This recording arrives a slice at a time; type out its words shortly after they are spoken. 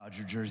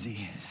Dodger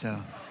jersey,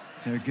 so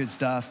they're good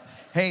stuff.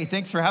 Hey,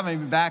 thanks for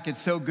having me back.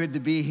 It's so good to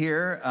be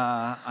here.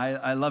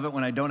 I love it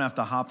when I don't have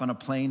to hop on a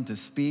plane to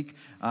speak.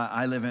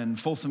 I live in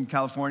Folsom,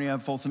 California,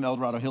 Folsom, El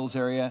Dorado Hills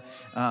area.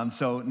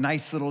 So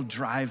nice little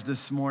drive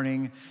this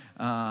morning,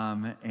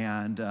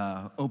 and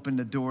opened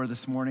the door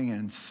this morning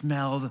and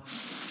smelled,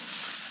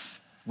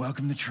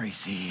 welcome to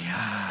Tracy.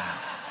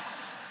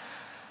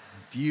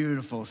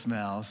 Beautiful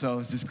smell. So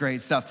it's just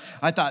great stuff.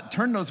 I thought,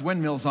 turn those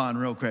windmills on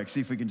real quick. See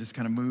if we can just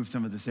kind of move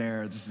some of this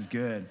air. This is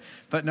good.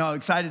 But no,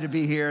 excited to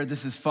be here.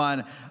 This is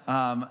fun.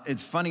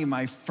 It's funny,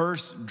 my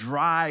first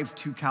drive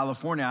to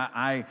California,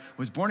 I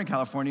was born in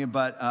California,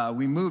 but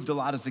we moved a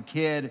lot as a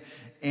kid.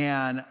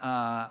 And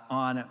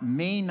on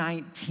May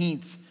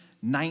 19th,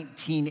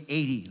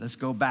 1980, let's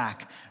go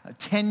back,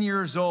 10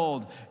 years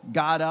old,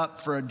 got up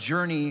for a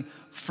journey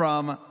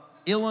from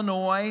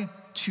Illinois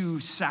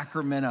to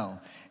Sacramento.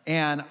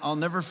 And I'll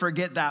never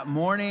forget that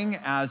morning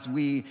as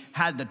we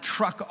had the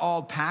truck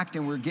all packed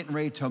and we were getting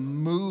ready to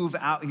move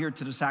out here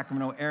to the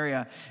Sacramento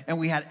area. And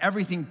we had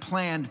everything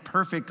planned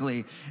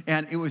perfectly.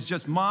 And it was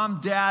just mom,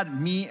 dad,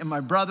 me, and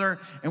my brother.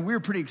 And we were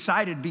pretty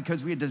excited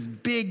because we had this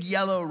big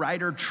yellow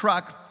Ryder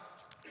truck.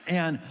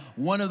 And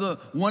one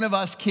of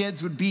us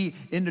kids would be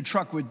in the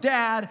truck with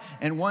dad,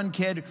 and one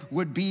kid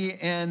would be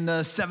in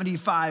the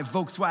 75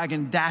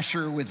 Volkswagen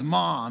Dasher with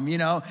mom, you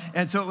know?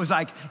 And so it was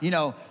like,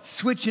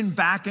 switching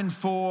back and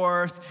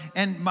forth.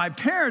 And my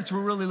parents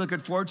were really looking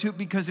forward to it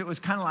because it was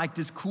kind of like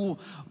this cool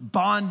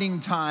bonding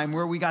time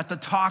where we got to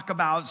talk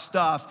about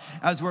stuff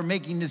as we're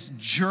making this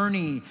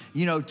journey,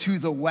 to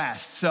the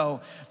West.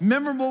 So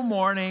memorable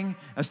morning,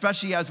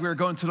 especially as we were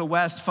going to the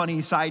West.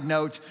 Funny side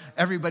note,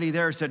 everybody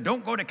there said,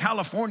 don't go to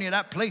California,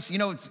 that place,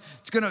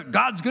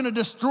 God's gonna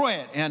destroy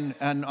it. And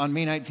on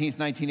May 19th,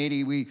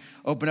 1980, we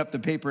opened up the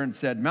paper and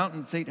said,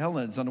 Mountain St.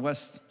 Helens on the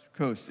West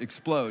Coast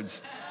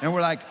explodes. And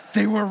we're like,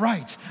 they were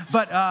right.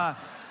 But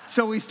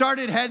so we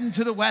started heading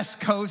to the West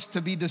Coast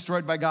to be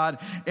destroyed by God.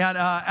 And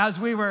as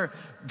we were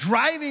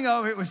driving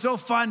over, it was so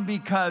fun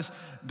because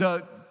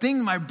the thing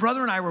my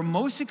brother and I were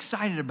most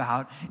excited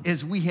about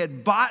is we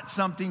had bought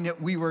something that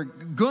we were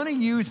going to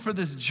use for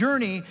this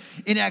journey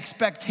in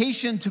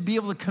expectation to be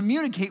able to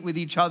communicate with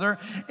each other.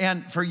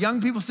 And for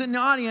young people sitting in the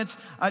audience,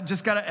 I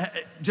just got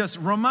to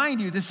remind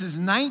you, this is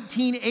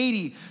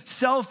 1980.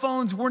 Cell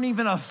phones weren't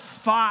even a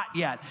thought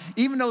yet.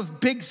 Even those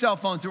big cell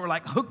phones that were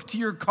like hooked to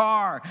your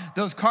car,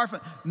 those car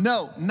phones,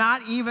 no,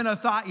 not even a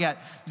thought yet.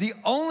 The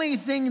only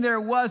thing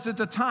there was at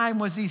the time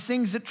was these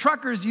things that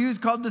truckers use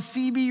called the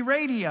CB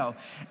radio.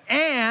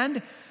 And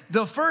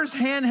the first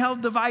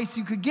handheld device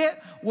you could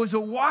get was a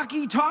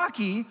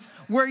walkie-talkie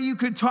where you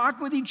could talk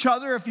with each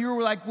other if you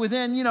were like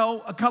within,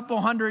 a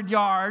couple hundred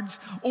yards,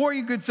 or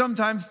you could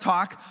sometimes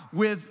talk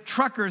with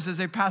truckers as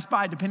they passed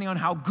by, depending on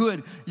how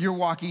good your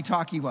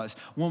walkie-talkie was.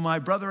 Well, my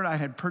brother and I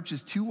had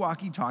purchased 2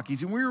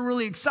 walkie-talkies, and we were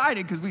really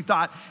excited because we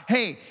thought,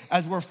 hey,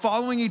 as we're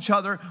following each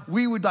other,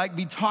 we would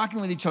be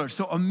talking with each other.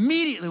 So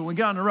immediately when we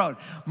get on the road,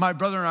 my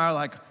brother and I are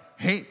like,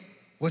 hey,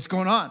 what's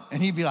going on?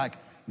 And he'd be like,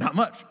 not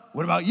much.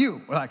 What about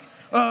you? We're like,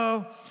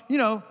 oh,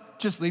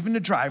 just leaving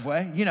the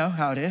driveway. You know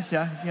how it is,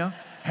 yeah,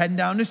 heading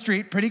down the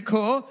street, pretty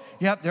cool.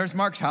 Yep, there's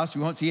Mark's house.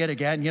 We won't see it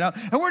again,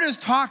 And we're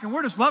just talking.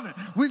 We're just loving it.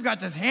 We've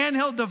got this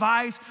handheld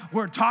device.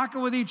 We're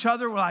talking with each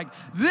other. We're like,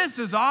 this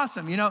is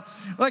awesome,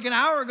 Like an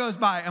hour goes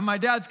by, and my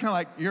dad's kind of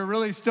like, you're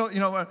really still,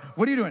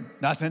 what are you doing?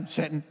 Nothing,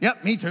 sitting.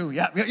 Yep, me too.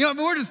 Yeah,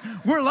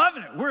 we're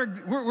loving it.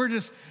 We're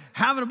just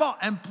having a ball.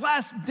 And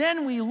plus,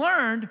 then we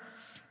learned,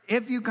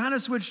 if you kind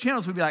of switch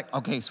channels, we'd be like,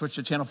 okay, switch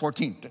to channel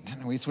 14.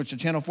 We switch to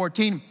channel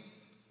 14.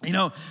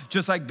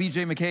 Just like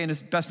BJ McKee and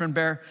his best friend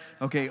Bear.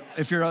 Okay,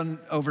 if you're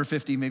over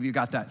 50, maybe you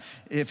got that.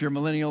 If you're a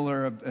millennial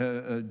or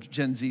a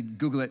Gen Z,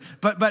 Google it.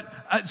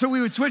 But so we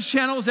would switch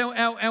channels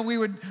and we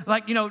would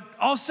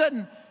all of a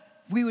sudden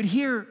we would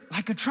hear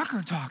like a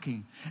trucker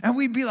talking. And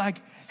we'd be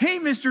like, hey,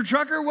 Mr.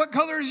 Trucker, what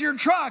color is your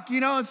truck?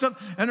 And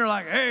stuff. And they're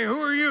like, hey, who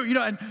are you?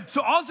 And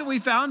so also we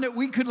found that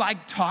we could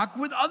talk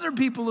with other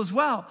people as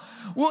well.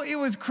 Well, it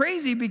was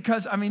crazy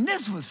because,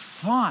 this was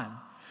fun.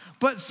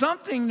 But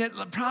something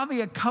that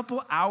probably a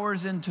couple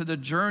hours into the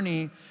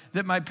journey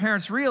that my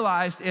parents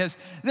realized is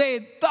they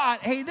had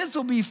thought, hey, this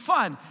will be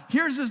fun.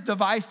 Here's this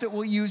device that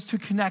we'll use to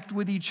connect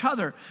with each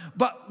other.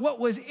 But what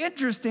was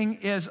interesting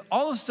is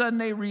all of a sudden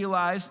they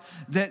realized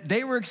that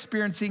they were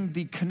experiencing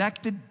the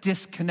connected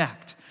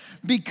disconnect.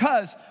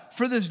 Because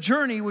for this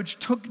journey, which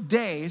took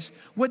days,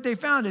 what they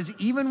found is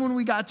even when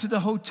we got to the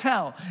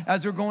hotel,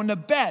 as we're going to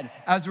bed,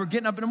 as we're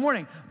getting up in the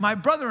morning, my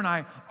brother and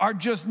I are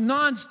just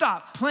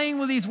nonstop playing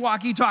with these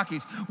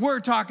walkie-talkies. We're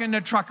talking to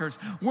truckers.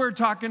 We're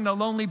talking to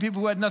lonely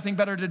people who had nothing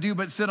better to do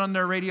but sit on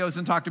their radios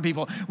and talk to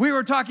people. We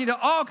were talking to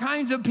all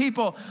kinds of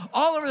people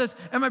all over this.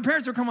 And my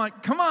parents were, come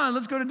on,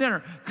 let's go to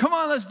dinner. Come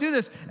on, let's do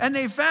this. And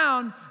they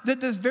found that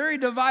this very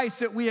device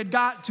that we had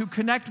got to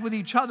connect with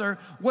each other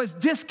was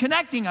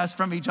disconnecting us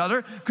from each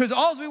other because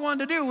all we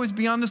wanted to do was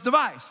be on this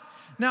device.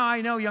 Now,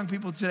 I know young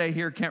people today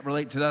here can't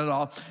relate to that at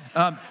all.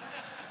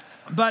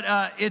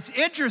 But it's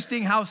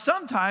interesting how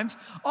sometimes,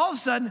 all of a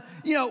sudden,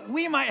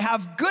 we might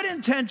have good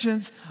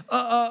intentions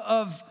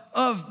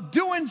of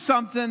doing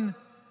something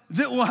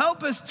that will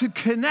help us to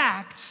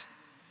connect,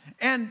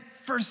 and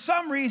for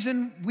some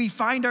reason, we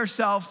find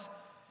ourselves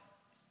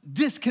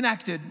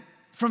disconnected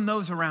from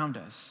those around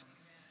us.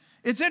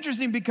 It's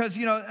interesting because,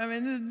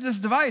 this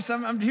device,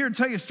 I'm here to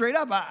tell you straight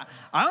up,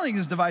 I don't think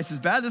this device is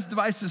bad. This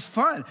device is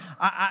fun.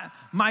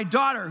 My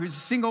daughter, who's a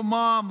single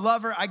mom,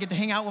 lover, I get to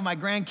hang out with my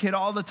grandkid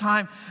all the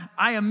time.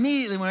 I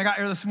immediately, when I got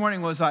here this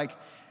morning, was like,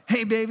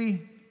 hey,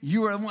 baby,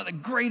 you are one of the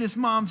greatest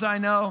moms I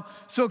know.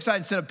 So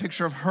excited to send a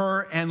picture of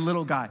her and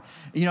little guy.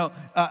 And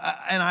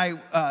I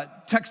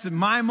texted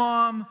my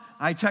mom.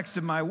 I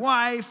texted my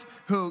wife,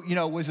 who,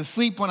 was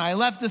asleep when I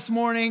left this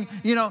morning,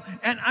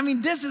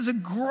 and this is a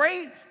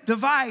great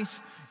device,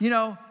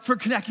 for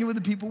connecting with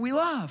the people we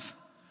love.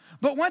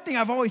 But one thing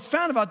I've always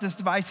found about this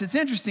device, it's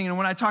interesting, and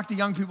when I talk to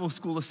young people at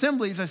school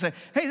assemblies, I say,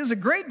 hey, this is a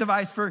great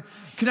device for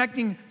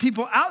connecting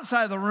people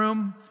outside of the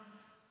room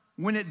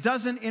when it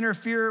doesn't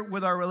interfere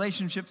with our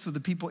relationships with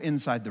the people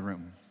inside the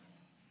room.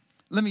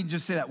 Let me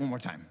just say that one more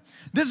time.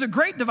 This is a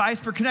great device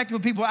for connecting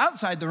with people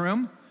outside the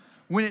room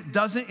when it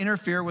doesn't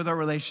interfere with our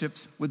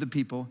relationships with the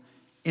people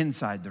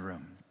inside the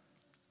room.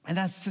 And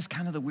that's just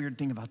kind of the weird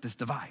thing about this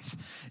device,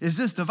 is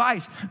this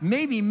device,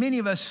 maybe many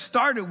of us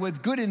started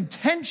with good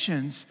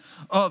intentions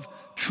of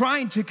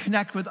trying to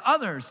connect with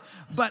others,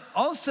 but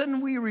all of a sudden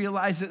we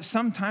realized that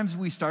sometimes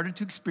we started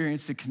to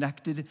experience the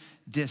connected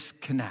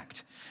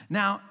disconnect.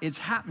 Now, it's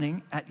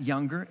happening at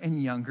younger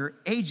and younger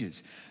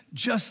ages.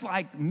 Just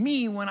like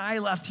me, when I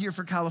left here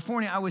for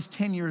California, I was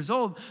 10 years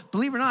old.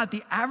 Believe it or not,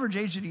 the average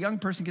age that a young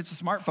person gets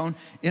a smartphone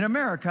in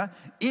America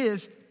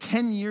is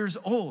 10 years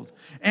old.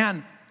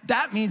 And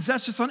that means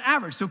that's just on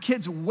average. So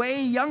kids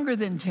way younger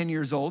than 10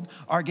 years old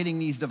are getting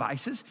these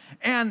devices.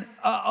 And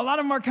a lot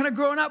of them are kind of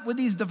growing up with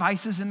these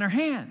devices in their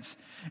hands.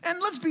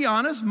 And let's be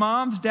honest,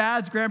 moms,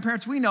 dads,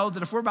 grandparents, we know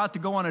that if we're about to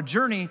go on a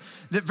journey,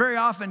 that very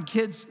often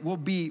kids will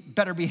be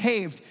better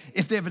behaved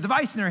if they have a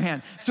device in their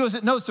hand. So is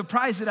it no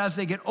surprise that as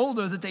they get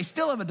older that they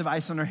still have a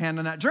device in their hand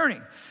on that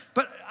journey?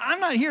 But I'm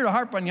not here to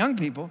harp on young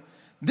people.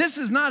 This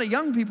is not a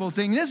young people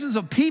thing. This is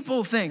a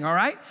people thing, all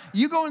right?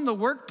 You go in the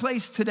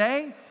workplace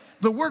today,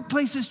 the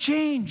workplace has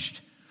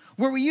changed.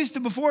 Where we used to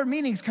before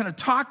meetings kind of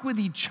talk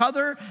with each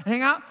other and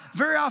hang out,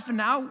 very often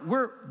now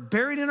we're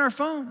buried in our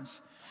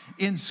phones.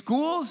 In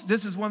schools,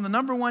 this is one of the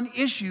number one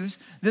issues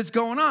that's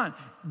going on.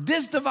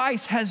 This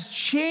device has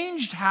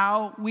changed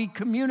how we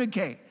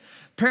communicate.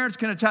 Parents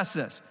can attest to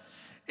this.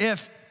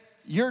 If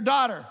your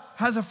daughter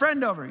has a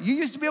friend over, you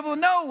used to be able to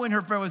know when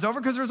her friend was over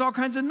because there was all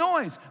kinds of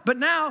noise. But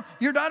now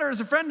your daughter has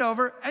a friend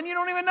over and you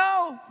don't even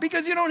know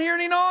because you don't hear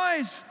any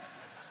noise.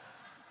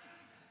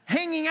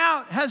 Hanging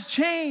out has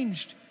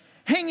changed.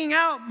 Hanging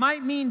out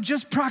might mean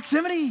just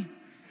proximity.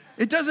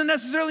 It doesn't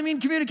necessarily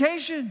mean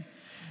communication.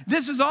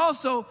 This has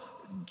also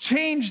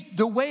changed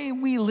the way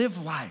we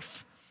live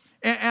life.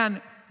 And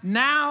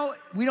now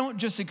we don't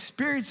just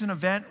experience an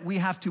event, we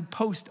have to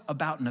post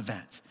about an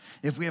event.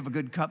 If we have a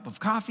good cup of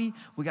coffee,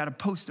 we got to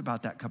post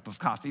about that cup of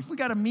coffee. If we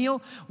got a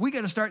meal, we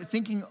got to start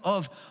thinking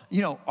of,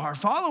 our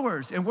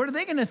followers and what are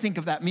they going to think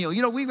of that meal?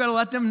 We've got to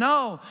let them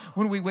know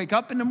when we wake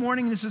up in the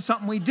morning, this is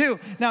something we do.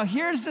 Now,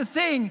 here's the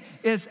thing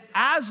is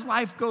as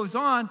life goes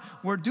on,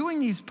 we're doing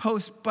these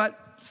posts, but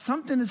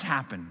something has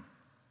happened.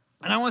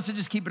 And I want us to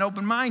just keep an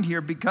open mind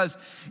here because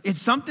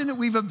it's something that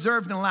we've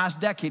observed in the last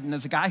decade. And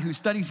as a guy who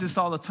studies this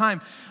all the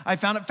time, I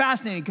found it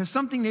fascinating because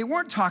something they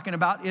weren't talking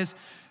about is,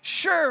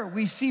 sure,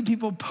 we see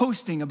people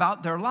posting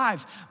about their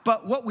lives,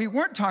 but what we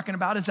weren't talking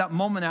about is that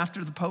moment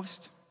after the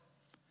post.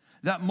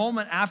 That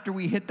moment after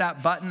we hit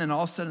that button and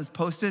all of a sudden it's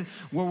posted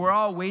where we're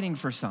all waiting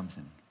for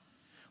something.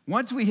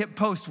 Once we hit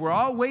post, we're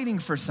all waiting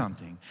for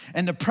something.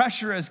 And the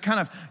pressure has kind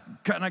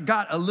of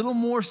got a little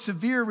more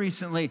severe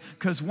recently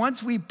because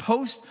once we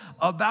post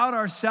about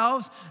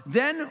ourselves,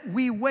 then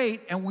we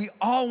wait and we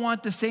all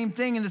want the same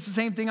thing. And it's the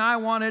same thing I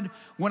wanted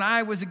when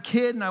I was a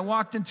kid and I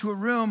walked into a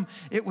room.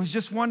 It was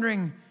just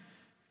wondering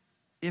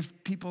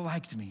if people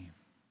liked me.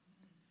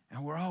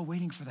 And we're all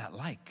waiting for that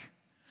like.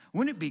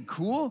 Wouldn't it be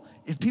cool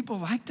if people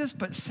liked us?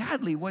 But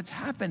sadly, what's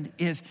happened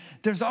is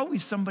there's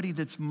always somebody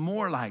that's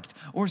more liked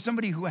or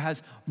somebody who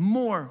has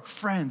more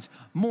friends,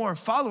 more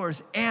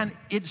followers, and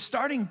it's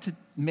starting to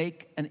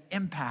make an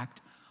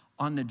impact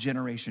on the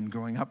generation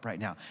growing up right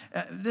now.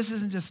 This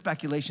isn't just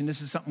speculation.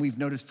 This is something we've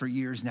noticed for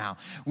years now.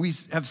 We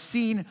have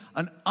seen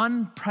an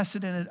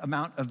unprecedented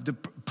amount of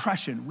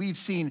depression. We've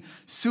seen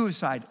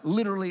suicide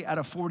literally at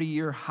a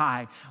 40-year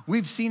high.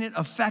 We've seen it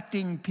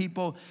affecting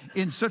people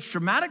in such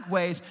dramatic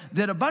ways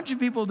that a bunch of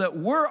people that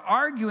were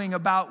arguing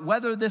about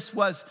whether this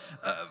was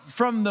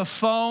from the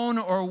phone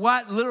or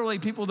what, literally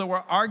people that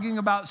were arguing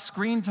about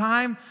screen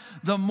time,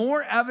 the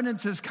more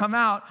evidence has come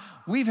out.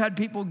 We've had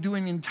people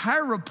doing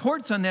entire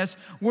reports on this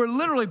where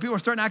literally people are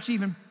starting to actually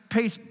even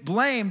place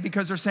blame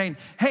because they're saying,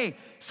 hey,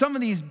 some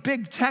of these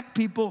big tech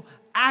people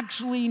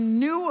actually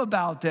knew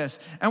about this.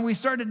 And we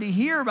started to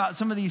hear about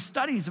some of these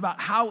studies about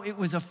how it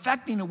was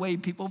affecting the way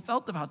people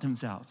felt about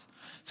themselves.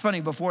 It's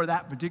funny, before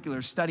that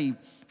particular study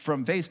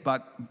from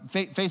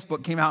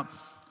Facebook came out,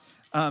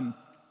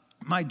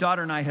 my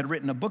daughter and I had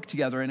written a book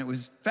together, and it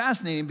was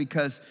fascinating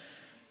because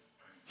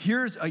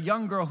here's a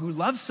young girl who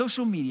loves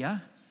social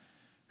media,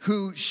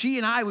 who she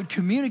and I would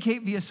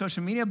communicate via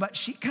social media, but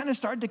she kind of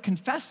started to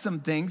confess some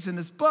things in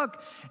this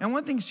book. And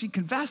one thing she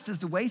confessed is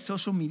the way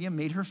social media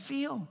made her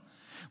feel.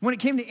 When it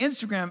came to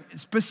Instagram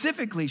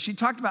specifically, she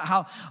talked about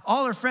how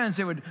all her friends,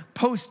 they would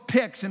post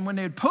pics, and when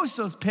they would post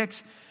those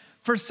pics,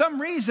 for some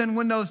reason,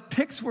 when those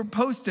pics were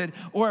posted,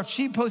 or if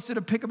she posted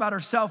a pic about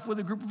herself with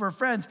a group of her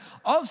friends,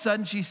 all of a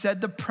sudden, she said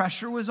the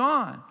pressure was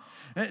on.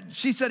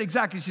 She said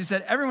exactly, she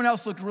said, everyone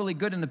else looked really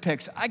good in the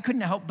pics. I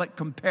couldn't help but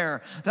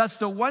compare. That's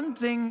the one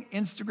thing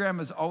Instagram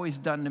has always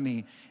done to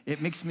me.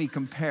 It makes me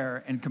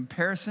compare, and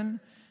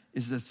comparison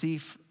is the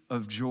thief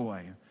of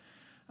joy.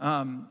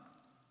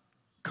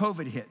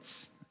 COVID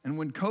hits, and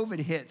when COVID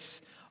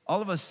hits,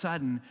 all of a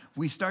sudden,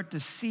 we start to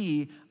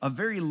see a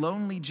very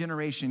lonely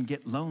generation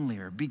get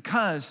lonelier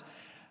because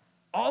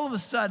all of a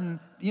sudden,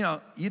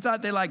 you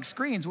thought they liked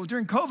screens. Well,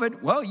 during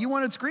COVID, you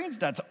wanted screens.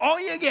 That's all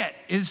you get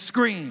is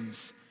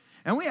screens.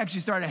 And we actually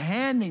started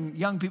handing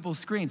young people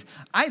screens.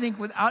 I think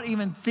without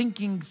even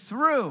thinking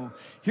through,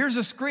 here's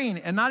a screen,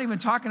 and not even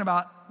talking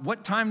about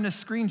what time this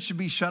screen should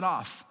be shut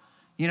off,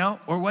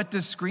 or what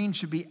this screen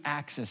should be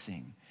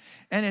accessing.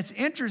 And it's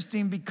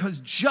interesting because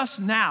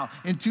just now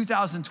in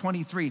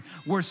 2023,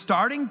 we're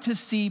starting to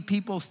see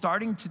people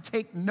starting to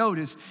take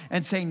notice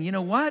and saying, you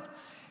know what?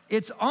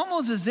 It's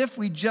almost as if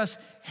we just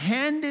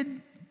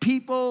handed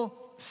people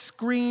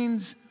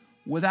screens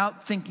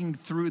without thinking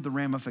through the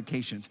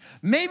ramifications.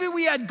 Maybe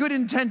we had good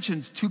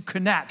intentions to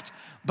connect,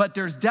 but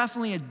there's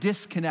definitely a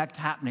disconnect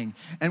happening.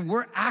 And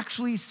we're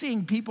actually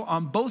seeing people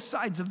on both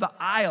sides of the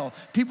aisle,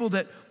 people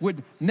that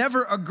would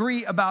never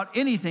agree about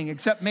anything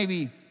except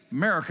maybe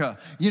America,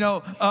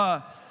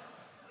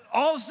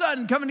 all of a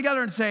sudden coming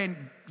together and saying,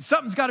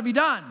 something's got to be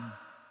done.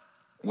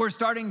 We're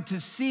starting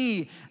to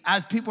see,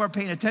 as people are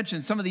paying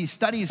attention, some of these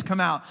studies come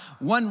out.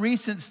 One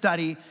recent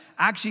study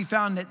actually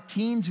found that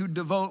teens who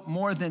devote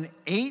more than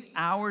 8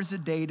 hours a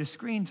day to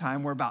screen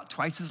time were about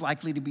twice as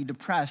likely to be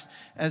depressed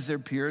as their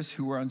peers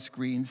who were on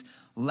screens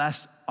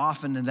less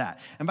often than that.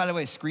 And by the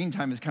way, screen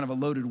time is kind of a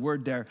loaded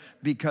word there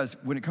because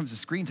when it comes to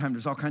screen time,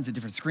 there's all kinds of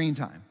different screen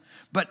time.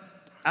 But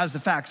as the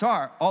facts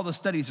are, all the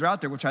studies are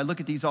out there, which I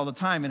look at these all the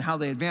time and how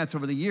they advance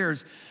over the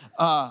years.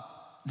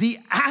 The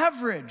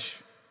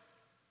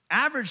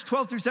average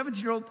 12 through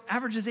 17-year-old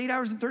averages 8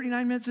 hours and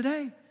 39 minutes a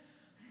day.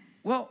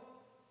 Well,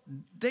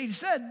 they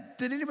said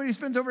that anybody who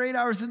spends over 8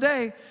 hours a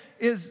day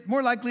is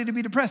more likely to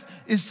be depressed.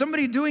 Is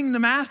somebody doing the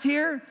math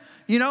here?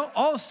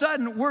 All of a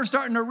sudden, we're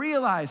starting to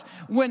realize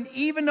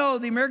even though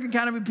the American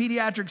Academy of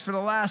Pediatrics for the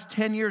last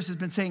 10 years has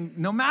been saying,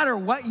 no matter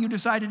what you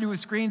decide to do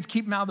with screens,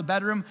 keep them out of the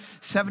bedroom,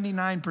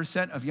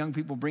 79% of young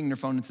people bring their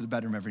phone into the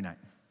bedroom every night.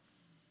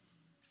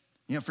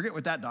 Forget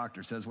what that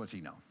doctor says, what's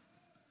he know?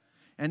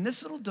 And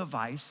this little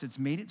device that's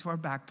made it to our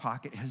back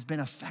pocket has been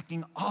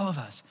affecting all of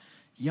us,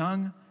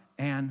 young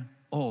and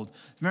old.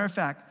 As a matter of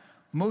fact,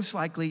 most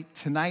likely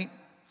tonight,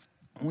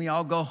 when we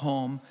all go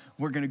home,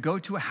 we're going to go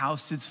to a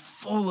house that's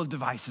full of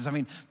devices. I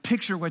mean,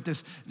 picture what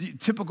this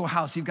typical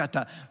house, you've got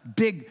the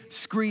big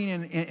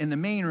screen in the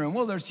main room.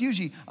 Well, there's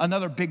usually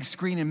another big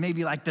screen in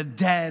maybe like the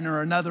den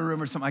or another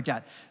room or something like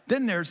that.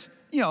 Then there's,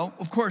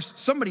 of course,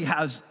 somebody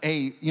has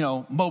a,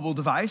 mobile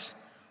device.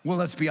 Well,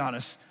 let's be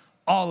honest.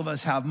 All of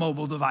us have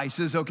mobile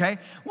devices, okay?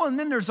 Well, and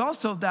then there's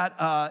also that,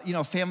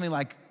 family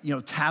like,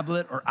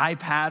 tablet or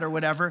iPad or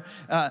whatever.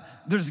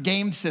 There's a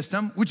game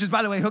system, which is,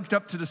 by the way, hooked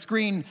up to the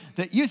screen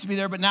that used to be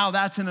there, but now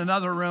that's in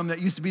another room that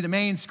used to be the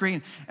main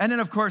screen. And then,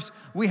 of course,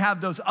 we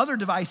have those other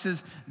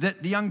devices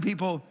that the young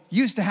people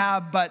used to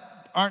have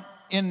but aren't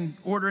in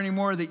order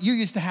anymore, that you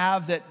used to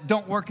have that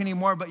don't work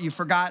anymore, but you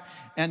forgot,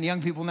 and the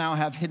young people now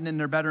have hidden in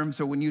their bedroom,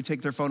 so when you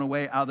take their phone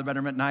away out of the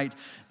bedroom at night,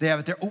 they have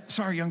it there. Oh,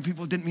 sorry, young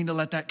people, didn't mean to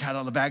let that cat out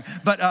of the bag.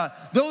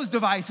 But those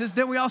devices,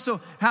 then we also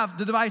have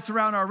the device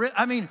around our wrist.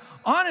 I mean,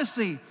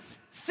 honestly,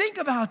 think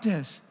about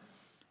this.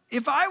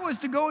 If I was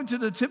to go into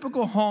the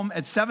typical home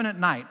at 7 at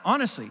night,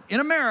 honestly, in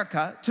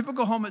America,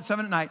 typical home at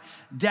 7 at night,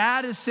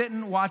 dad is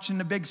sitting watching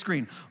the big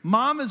screen.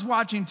 Mom is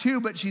watching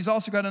too, but she's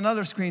also got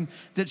another screen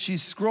that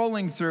she's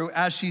scrolling through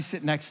as she's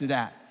sitting next to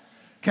dad.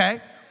 Okay?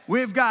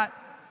 We've got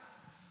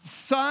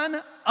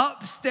son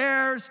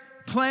upstairs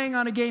playing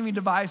on a gaming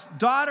device,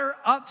 daughter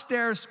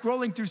upstairs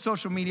scrolling through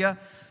social media,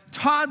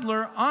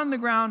 toddler on the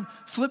ground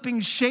flipping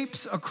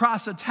shapes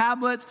across a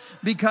tablet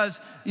because,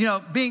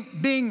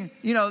 being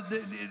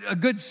a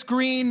good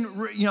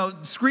screen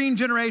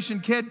generation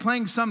kid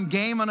playing some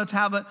game on a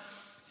tablet,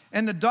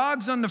 and the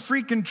dog's on the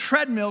freaking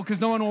treadmill because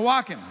no one will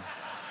walk him.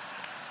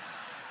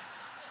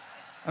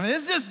 I mean,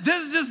 this is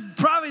just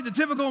probably the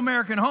typical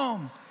American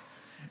home.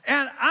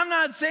 And I'm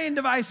not saying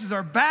devices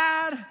are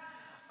bad.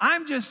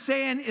 I'm just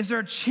saying, is there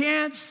a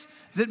chance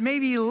that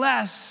maybe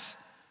less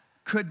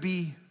could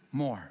be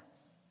more?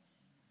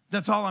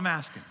 That's all I'm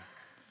asking.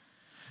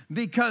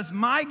 Because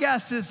my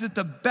guess is that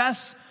the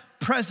best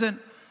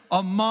present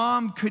a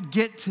mom could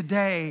get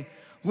today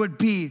would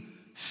be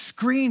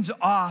screens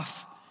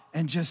off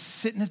and just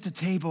sitting at the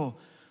table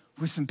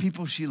with some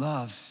people she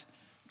loves,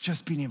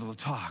 just being able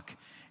to talk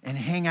and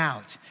hang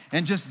out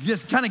and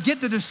just kind of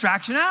get the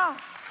distraction out.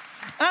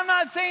 I'm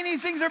not saying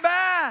these things are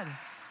bad.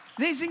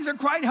 These things are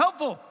quite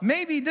helpful.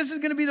 Maybe this is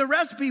going to be the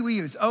recipe we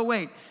use. Oh,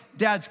 wait,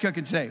 Dad's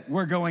cooking today.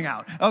 We're going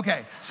out.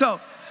 Okay, so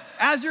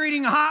as you're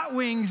eating hot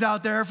wings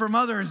out there for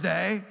Mother's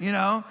Day, think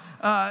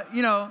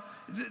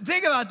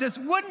about this.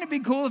 Wouldn't it be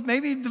cool if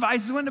maybe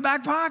devices went in the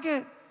back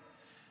pocket?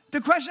 The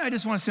question I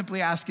just want to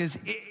simply ask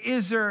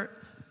is there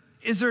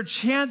a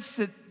chance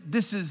that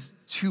this is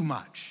too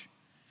much?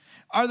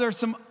 Are there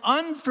some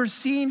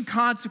unforeseen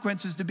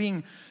consequences to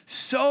being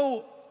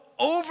so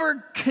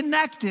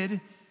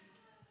over-connected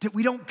that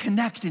we don't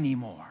connect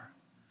anymore?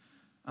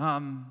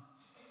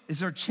 Is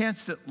there a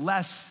chance that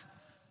less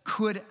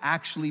could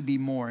actually be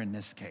more in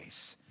this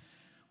case?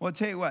 Well, I'll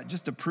tell you what,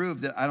 just to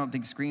prove that I don't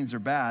think screens are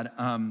bad,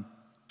 I'm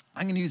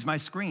going to use my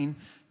screen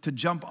to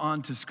jump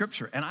onto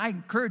Scripture. And I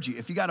encourage you,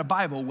 if you got a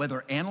Bible,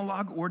 whether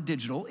analog or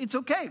digital, it's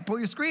okay. Pull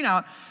your screen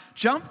out,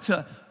 jump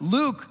to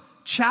Luke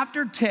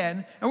chapter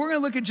 10, and we're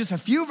going to look at just a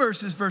few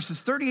verses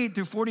 38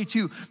 through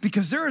 42,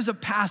 because there is a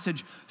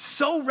passage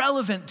so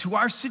relevant to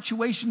our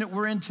situation that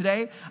we're in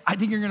today, I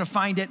think you're going to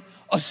find it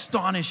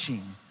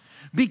astonishing.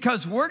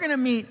 Because we're going to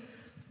meet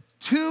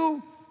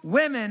two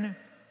women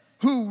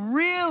who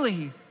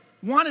really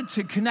wanted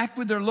to connect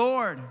with their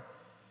Lord.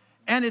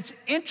 And it's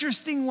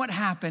interesting what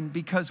happened,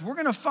 because we're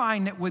going to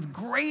find that with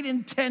great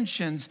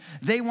intentions,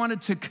 they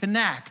wanted to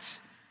connect,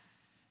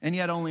 and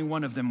yet only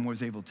one of them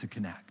was able to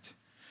connect.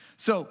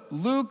 So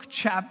Luke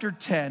chapter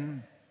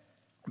 10,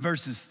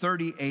 verses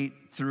 38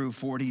 through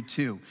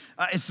 42.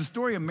 It's the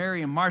story of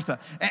Mary and Martha.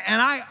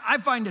 And I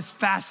find this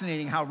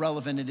fascinating how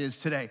relevant it is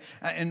today.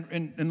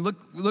 And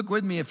look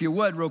with me if you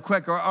would real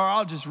quick, or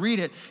I'll just read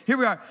it. Here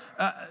we are,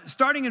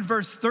 starting in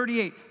verse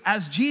 38.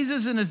 As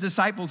Jesus and his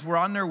disciples were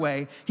on their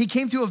way, he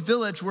came to a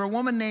village where a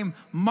woman named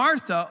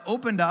Martha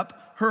opened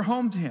up her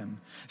home to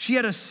him. She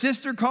had a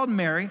sister called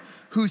Mary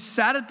who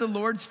sat at the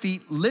Lord's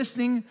feet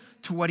listening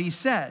to what he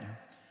said.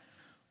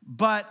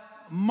 But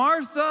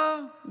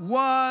Martha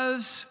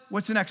was,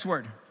 what's the next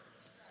word?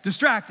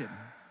 Distracted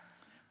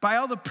by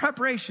all the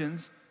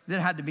preparations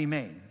that had to be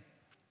made.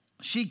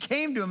 She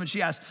came to him and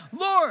she asked,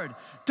 Lord,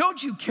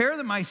 don't you care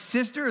that my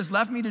sister has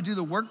left me to do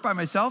the work by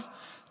myself?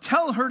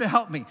 Tell her to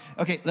help me.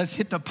 Okay, let's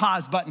hit the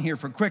pause button here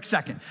for a quick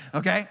second,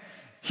 okay?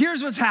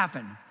 Here's what's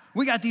happened.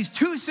 We got these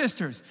two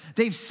sisters.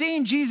 They've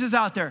seen Jesus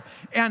out there,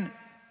 and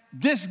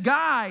this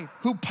guy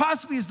who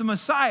possibly is the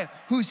Messiah,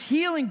 who's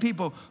healing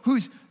people,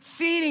 who's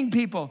feeding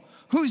people,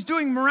 who's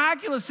doing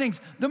miraculous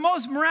things. The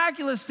most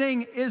miraculous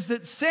thing is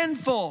that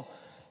sinful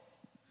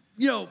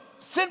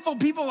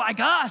people like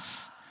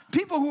us,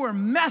 people who are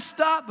messed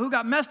up, who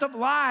got messed up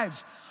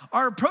lives,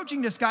 are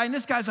approaching this guy, and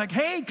this guy's like,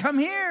 hey, come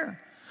here.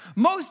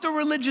 Most of the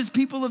religious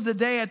people of the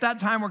day at that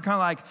time were kind of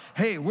like,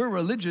 hey, we're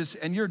religious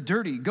and you're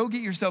dirty. Go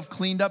get yourself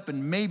cleaned up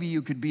and maybe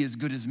you could be as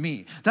good as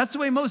me. That's the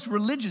way most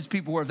religious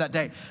people were of that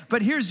day.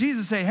 But here's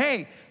Jesus saying,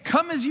 hey,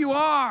 come as you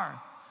are.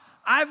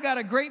 I've got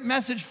a great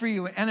message for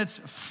you, and it's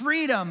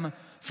freedom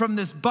from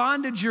this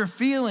bondage you're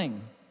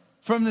feeling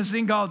from this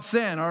thing called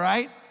sin, all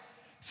right?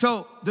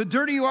 So the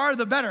dirtier you are,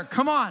 the better.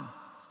 Come on.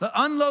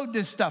 Unload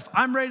this stuff.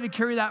 I'm ready to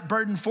carry that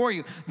burden for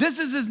you. This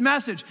is his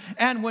message.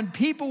 And when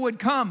people would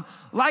come,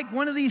 like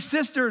one of these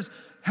sisters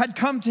had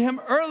come to him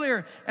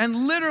earlier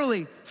and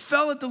literally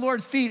fell at the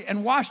Lord's feet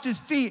and washed his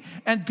feet,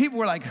 and people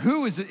were like,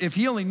 who is it? If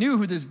he only knew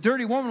who this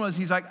dirty woman was,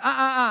 he's like,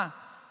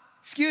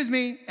 excuse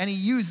me. And he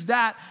used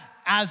that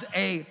as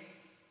a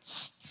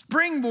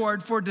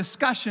springboard for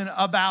discussion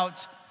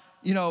about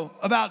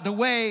the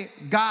way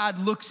God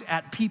looks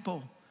at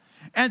people.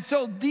 And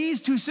so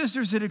these two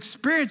sisters had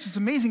experienced this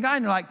amazing guy,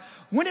 and they're like,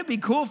 wouldn't it be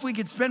cool if we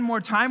could spend more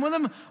time with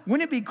him?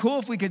 Wouldn't it be cool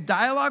if we could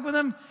dialogue with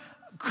him?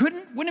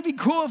 Wouldn't it be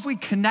cool if we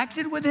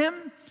connected with him?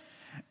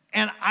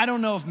 And I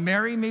don't know if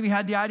Mary maybe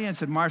had the idea and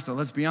said, Martha,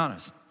 let's be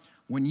honest.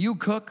 When you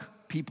cook,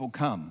 people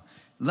come.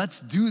 Let's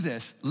do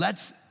this.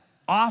 Let's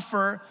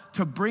offer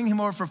to bring him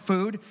over for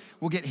food.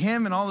 We'll get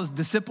him and all his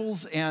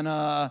disciples, and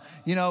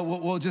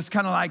we'll just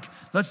kind of like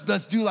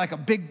let's do like a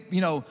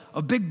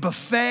big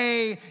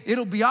buffet.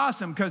 It'll be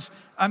awesome, because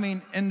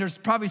and there's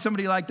probably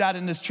somebody like that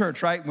in this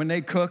church, right? When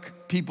they cook,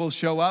 people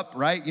show up,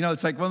 right?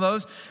 It's like one of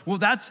those. Well,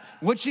 that's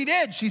what she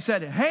did. She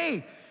said,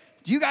 hey,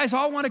 do you guys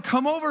all want to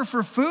come over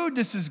for food?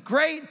 This is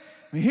great.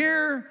 I'm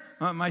here.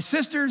 My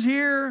sister's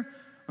here.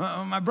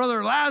 My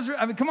brother Lazarus.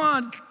 Come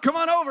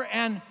on over.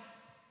 And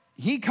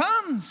he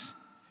comes.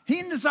 He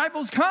and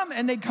disciples come,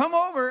 and they come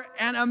over,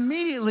 and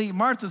immediately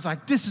Martha's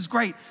like, this is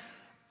great.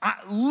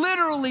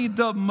 Literally,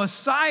 the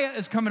Messiah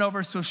is coming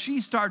over, so she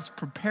starts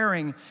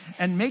preparing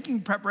and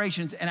making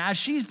preparations. And as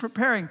she's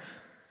preparing,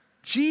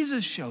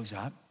 Jesus shows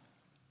up.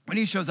 When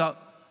he shows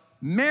up,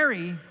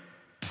 Mary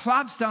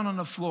plops down on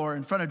the floor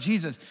in front of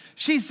Jesus.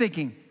 She's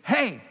thinking,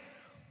 hey,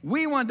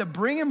 we wanted to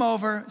bring him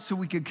over so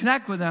we could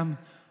connect with him.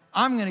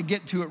 I'm going to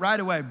get to it right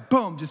away.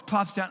 Boom, just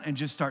plops down and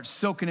just starts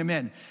soaking him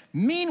in.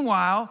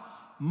 Meanwhile,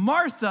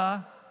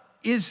 Martha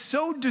is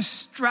so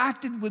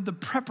distracted with the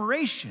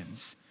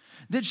preparations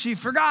that she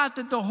forgot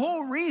that the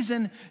whole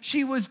reason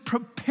she was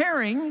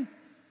preparing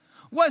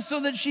was so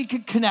that she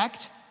could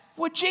connect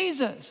with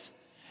Jesus.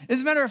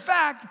 As a matter of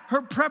fact,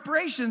 her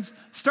preparations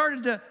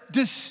started to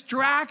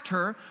distract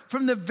her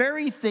from the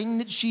very thing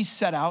that she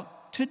set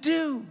out to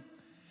do.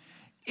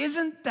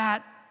 Isn't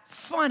that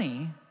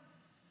funny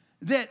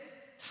that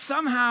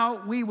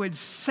somehow we would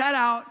set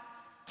out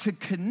to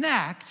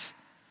connect,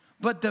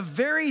 but the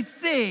very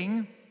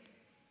thing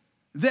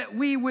that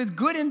we, with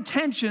good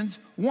intentions,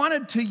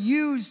 wanted to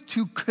use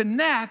to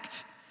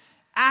connect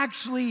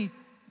actually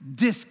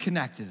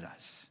disconnected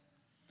us?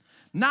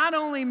 Not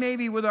only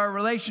maybe with our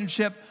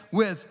relationship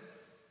with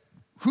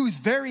who's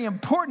very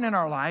important in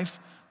our life,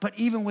 but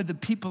even with the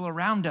people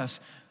around us.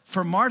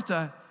 For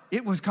Martha,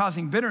 it was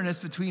causing bitterness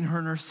between her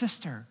and her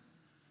sister.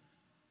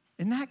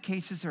 In that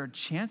case, is there a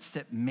chance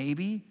that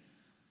maybe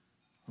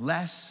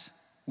less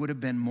would have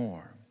been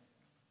more?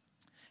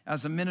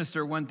 As a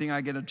minister, one thing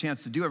I get a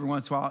chance to do every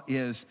once in a while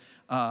is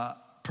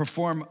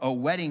perform a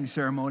wedding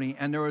ceremony.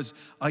 And there was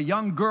a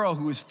young girl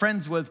who was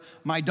friends with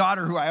my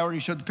daughter, who I already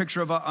showed the picture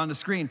of on the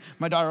screen,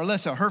 my daughter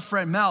Alyssa. Her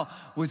friend Mel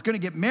was going to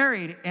get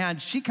married, and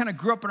she kind of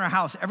grew up in our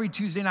house. Every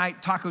Tuesday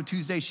night, Taco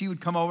Tuesday, she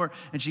would come over,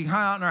 and she hung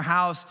out in our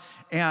house,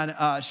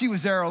 and she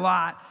was there a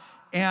lot.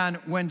 And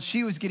when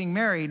she was getting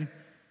married,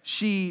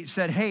 she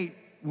said, "Hey,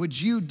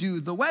 would you do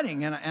the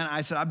wedding?" And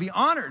I said, "I'd be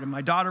honored." And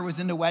my daughter was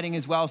into wedding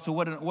as well, so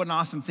what an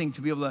awesome thing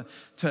to be able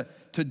to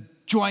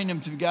join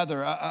them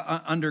together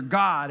under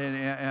God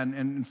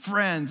and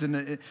friends,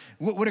 and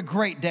what a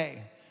great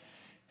day.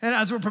 And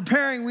as we're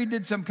preparing, we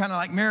did some kind of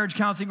like marriage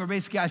counseling where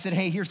basically I said,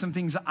 "Hey, here's some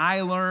things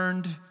I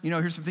learned.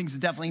 Here's some things to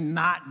definitely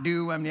not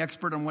do. I'm the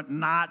expert on what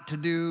not to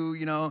do.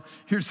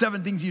 Here's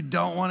 7 things you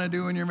don't want to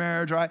do in your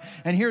marriage, right?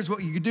 And here's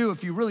what you could do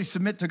if you really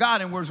submit to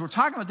God." And as we're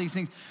talking about these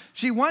things,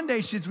 one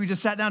day, we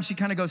just sat down, she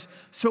kind of goes,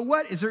 "So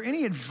is there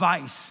any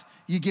advice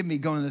you give me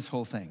going to this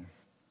whole thing?"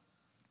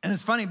 And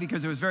it's funny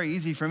because it was very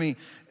easy for me.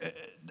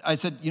 I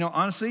said,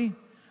 honestly,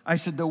 I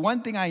said, the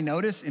one thing I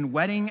noticed in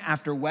wedding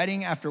after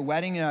wedding after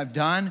wedding that I've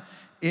done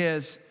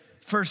is,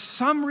 for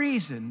some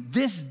reason,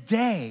 this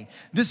day,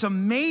 this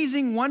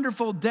amazing,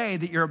 wonderful day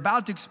that you're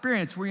about to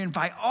experience, where you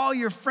invite all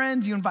your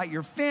friends, you invite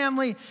your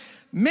family,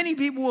 many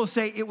people will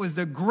say it was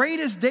the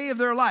greatest day of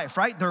their life,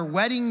 right? Their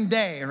wedding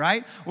day,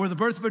 right? Or the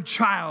birth of a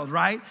child,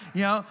 right?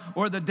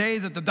 Or the day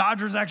that the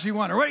Dodgers actually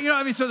won, or what,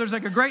 so there's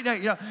like a great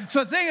day,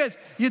 So the thing is,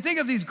 you think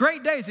of these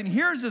great days, and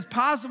here's this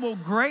possible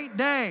great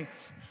day.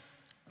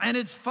 And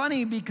it's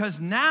funny because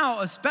now,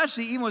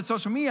 especially even with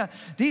social media,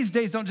 these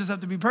days don't just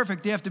have to be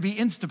perfect, they have to be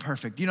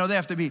insta-perfect.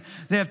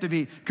 They have to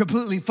be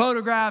completely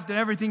photographed and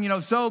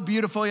everything, so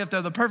beautiful. You have to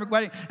have the perfect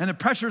wedding, and the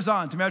pressure's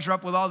on to measure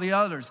up with all the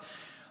others.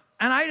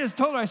 And I just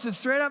told her, I said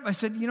straight up, I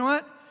said, you know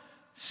what?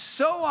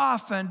 So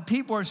often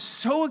people are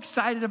so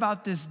excited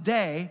about this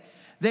day,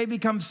 they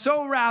become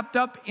so wrapped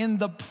up in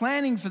the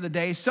planning for the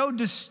day, so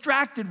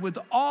distracted with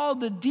all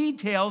the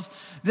details,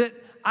 that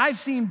I've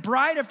seen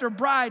bride after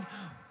bride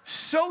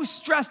so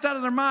stressed out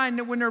of their mind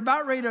that when they're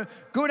about ready to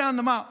go down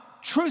the mile,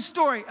 true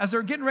story, as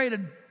they're getting ready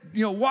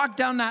to walk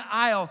down that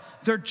aisle,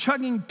 they're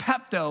chugging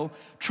Pepto,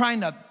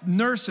 trying to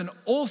nurse an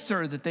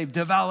ulcer that they've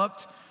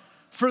developed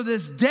for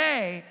this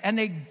day, and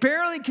they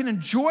barely can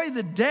enjoy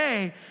the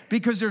day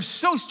because they're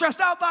so stressed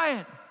out by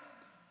it.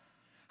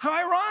 How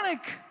ironic.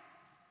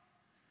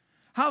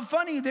 How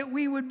funny that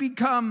we would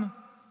become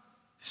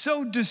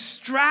so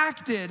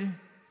distracted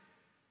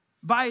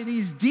by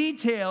these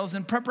details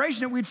and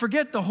preparation that we'd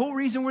forget the whole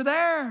reason we're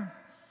there.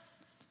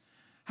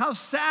 How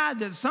sad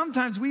that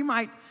sometimes we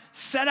might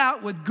set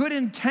out with good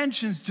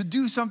intentions to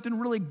do something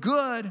really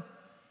good,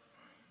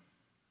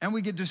 and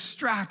we get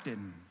distracted.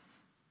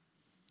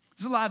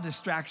 There's a lot of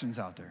distractions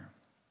out there.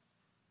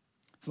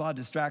 There's a lot of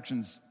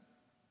distractions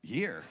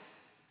here.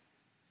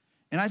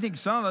 And I think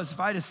some of us, if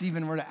I just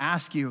even were to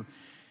ask you,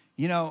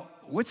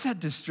 what's that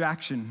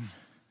distraction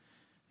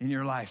in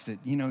your life that,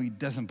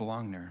 doesn't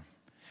belong there?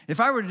 If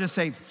I were to just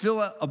say,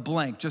 fill a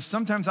blank, just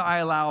sometimes I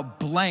allow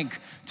blank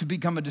to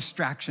become a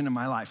distraction in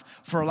my life.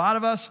 For a lot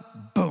of us,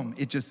 boom,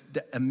 it just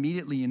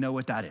immediately you know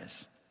what that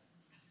is.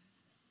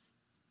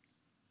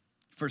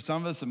 For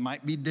some of us, it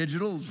might be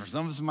digital. For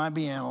some of us, it might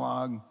be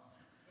analog.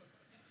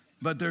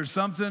 But there's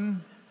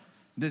something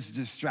that's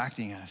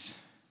distracting us.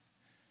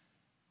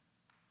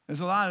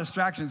 There's a lot of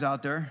distractions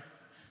out there,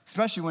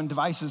 especially when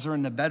devices are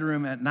in the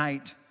bedroom at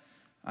night.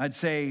 I'd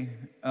say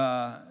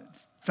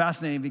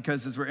fascinating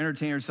because as we're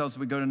entertaining ourselves,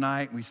 we go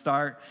tonight, we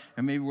start,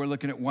 and maybe we're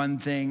looking at one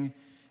thing,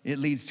 it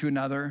leads to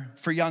another.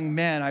 For young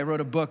men, I wrote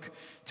a book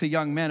to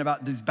young men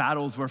about these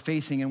battles we're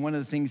facing, and one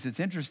of the things that's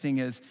interesting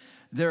is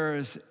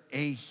there's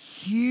a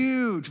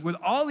huge, with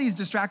all these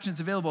distractions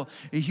available,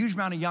 a huge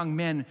amount of young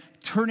men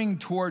looking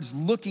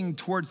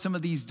towards some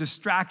of these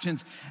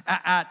distractions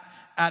at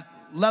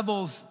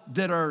levels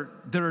that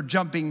are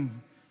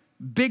jumping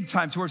big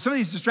time, to where some of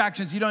these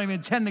distractions you don't even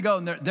intend to go,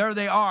 and there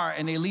they are,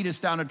 and they lead us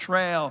down a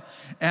trail,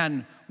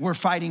 and we're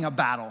fighting a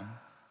battle.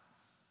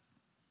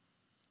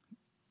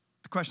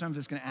 The question I'm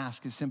just going to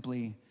ask is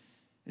simply,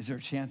 is there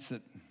a chance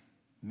that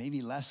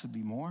maybe less would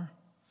be more.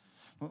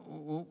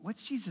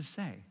 What's Jesus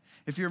say?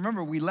 If you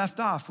remember, we left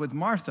off with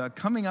Martha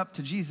coming up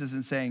to Jesus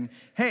and saying,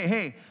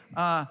 hey,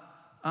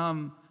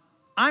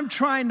 I'm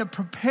trying to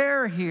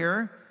prepare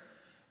here,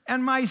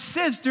 and my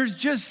sister's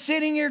just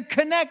sitting here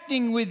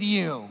connecting with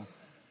you.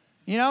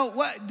 You know,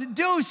 what?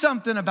 Do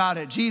something about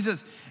it,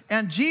 Jesus.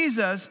 And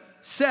Jesus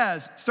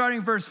says,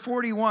 starting verse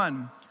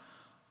 41,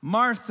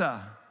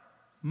 Martha,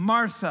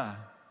 Martha,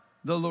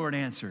 the Lord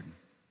answered.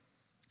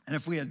 And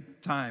if we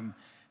had time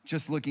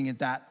just looking at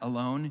that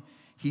alone,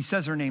 he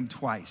says her name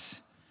twice.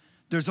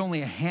 There's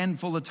only a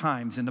handful of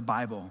times in the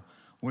Bible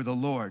where the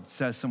Lord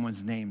says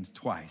someone's name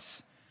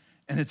twice.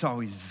 And it's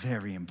always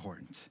very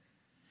important.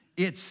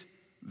 It's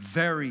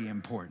very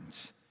important.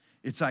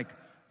 It's like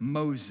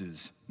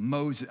Moses.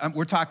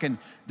 We're talking,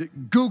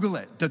 Google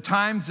it. The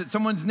times that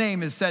someone's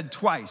name is said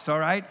twice, all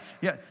right?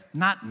 Yeah,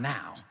 not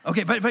now.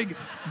 Okay, but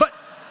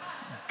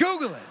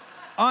Google it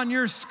on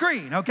your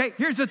screen, okay?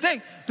 Here's the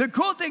thing. The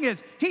cool thing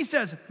is, he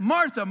says,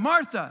 Martha,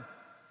 Martha,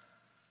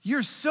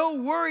 you're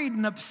so worried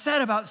and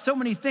upset about so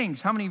many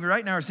things. How many of you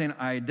right now are saying,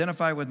 I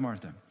identify with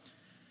Martha?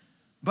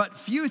 But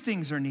few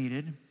things are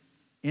needed.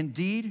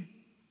 Indeed,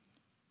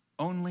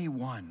 only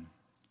one.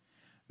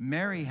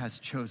 Mary has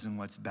chosen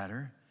what's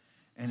better,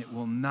 and it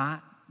will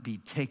not be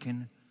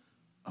taken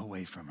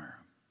away from her.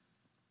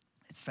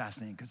 It's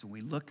fascinating because when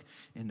we look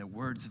in the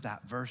words of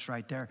that verse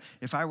right there,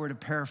 if I were to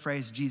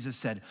paraphrase, Jesus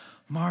said,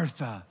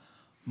 Martha,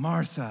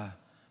 Martha,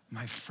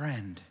 my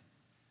friend,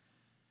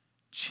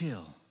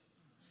 chill.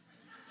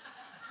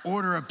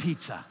 Order a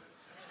pizza.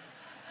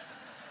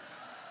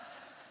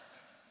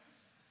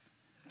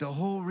 The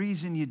whole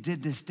reason you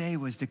did this day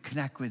was to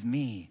connect with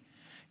me.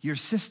 Your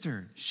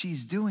sister,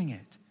 she's doing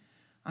it.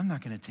 I'm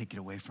not going to take it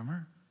away from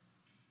her.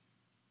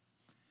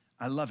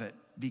 I love it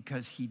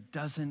because he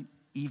doesn't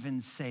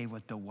even say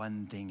what the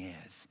one thing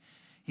is.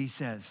 He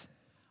says,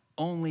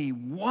 only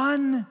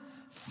one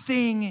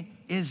thing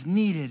is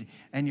needed,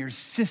 and your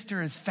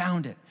sister has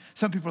found it.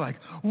 Some people are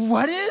like,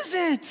 what is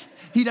it?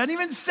 He doesn't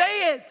even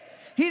say it.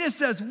 He just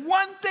says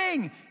one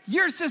thing.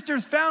 Your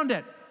sister's found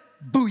it.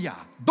 Booyah.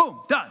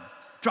 Boom. Done.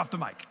 Drop the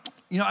mic.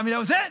 You know, that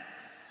was it.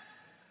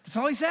 That's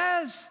all he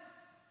says.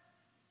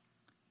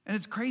 And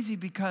it's crazy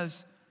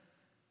because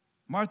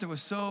Martha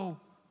was so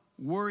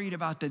worried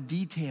about the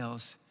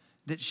details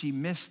that she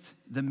missed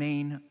the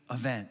main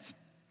event.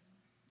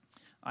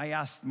 I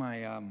asked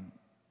my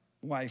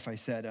wife, I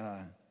said,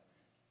 I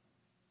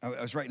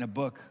was writing a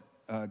book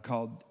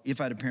called If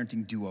I Had a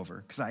Parenting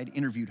Do-Over, because I had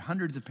interviewed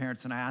hundreds of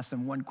parents and I asked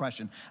them one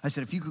question. I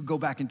said, if you could go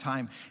back in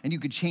time and you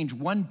could change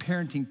one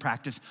parenting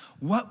practice,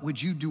 what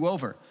would you do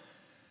over?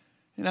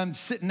 And I'm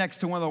sitting next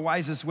to one of the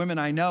wisest women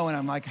I know, and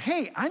I'm like,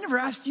 hey, I never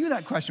asked you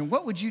that question.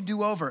 What would you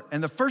do over?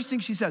 And the first thing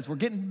she says, we're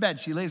getting in bed.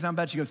 She lays down in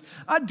bed. She goes,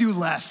 I'd do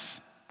less.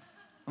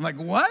 I'm like,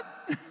 what?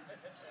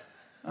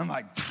 I'm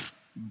like,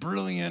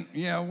 brilliant.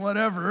 Yeah,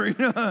 whatever.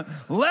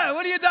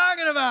 What are you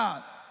talking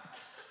about?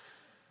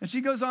 And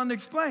she goes on to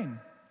explain.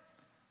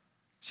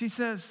 She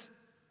says,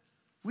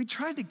 we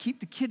tried to keep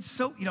the kids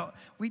so,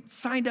 we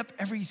signed up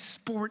every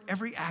sport,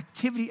 every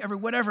activity, every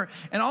whatever.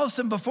 And all of a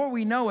sudden, before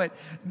we know it,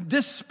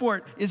 this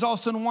sport is all of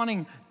a sudden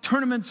wanting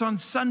tournaments on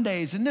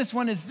Sundays. And this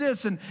one is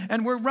this. And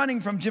we're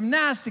running from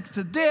gymnastics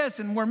to this.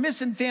 And we're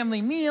missing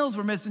family meals.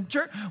 We're missing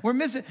church.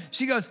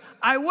 She goes,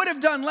 I would have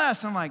done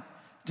less. I'm like,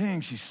 dang,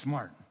 she's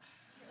smart.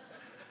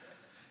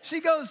 She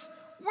goes,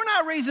 we're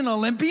not raising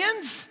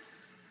Olympians.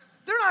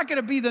 They're not going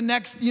to be the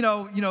next,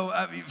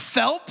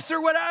 Phelps or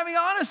whatever.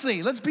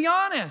 Honestly, let's be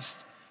honest.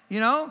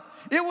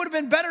 It would have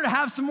been better to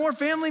have some more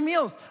family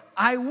meals.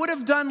 I would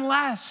have done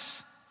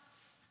less.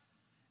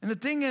 And the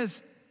thing is,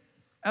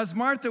 as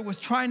Martha was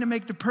trying to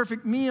make the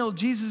perfect meal,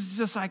 Jesus is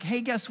just like,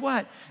 hey, guess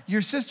what?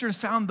 Your sister has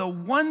found the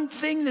one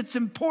thing that's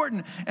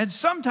important. And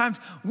sometimes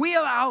we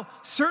allow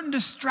certain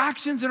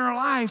distractions in our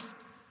life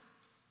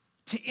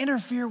to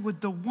interfere with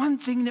the one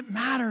thing that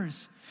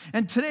matters.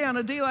 And today, on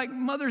a day like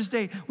Mother's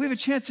Day, we have a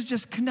chance to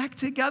just connect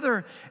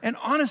together and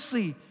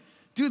honestly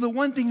do the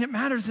one thing that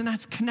matters, and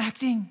that's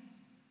connecting.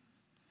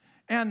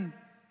 And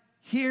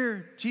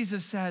here,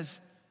 Jesus says,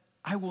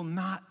 I will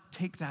not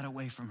take that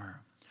away from her.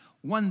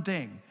 One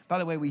thing. By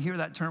the way, we hear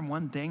that term,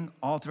 one thing,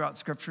 all throughout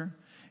Scripture.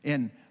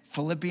 In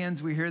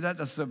Philippians, we hear that.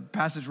 That's the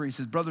passage where he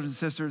says, brothers and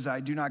sisters, I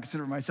do not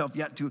consider myself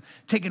yet to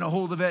taking a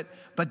hold of it,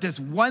 but this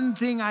one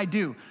thing I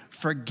do,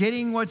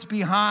 forgetting what's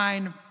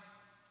behind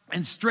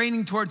and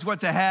straining towards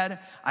what's ahead,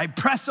 I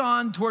press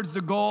on towards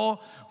the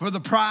goal for the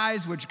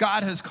prize which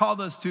God has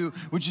called us to,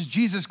 which is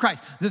Jesus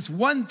Christ. This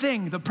one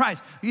thing, the prize.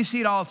 You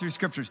see it all through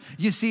Scriptures.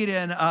 You see it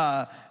in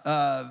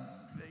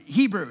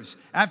Hebrews.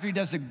 After he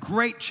does a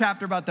great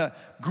chapter about the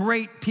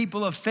great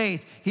people of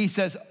faith, he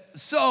says,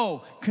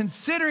 so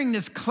considering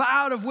this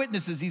cloud of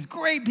witnesses, these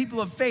great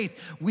people of faith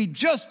we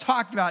just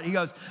talked about, he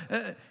goes,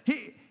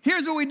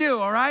 here's what we do,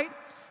 all right?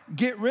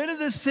 Get rid of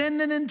the sin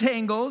that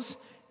entangles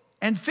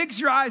and fix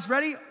your eyes,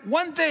 ready?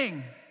 One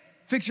thing,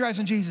 fix your eyes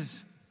on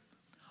Jesus.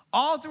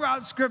 All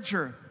throughout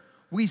Scripture,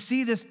 we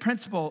see this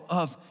principle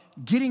of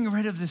getting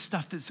rid of this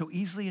stuff that's so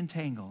easily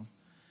entangled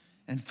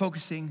and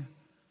focusing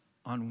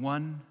on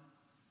one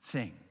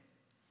thing.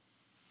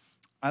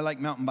 I like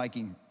mountain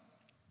biking.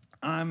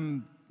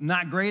 I'm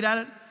not great at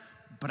it,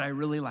 but I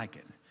really like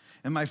it.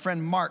 And my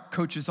friend Mark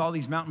coaches all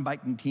these mountain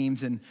biking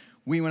teams, and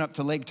we went up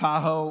to Lake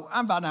Tahoe.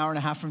 I'm about an hour and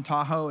a half from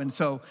Tahoe, and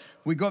so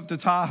we go up to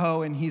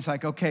Tahoe, and he's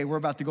like, okay, we're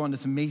about to go on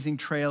this amazing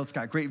trail. It's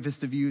got great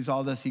vista views,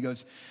 all this. He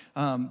goes,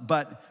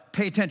 but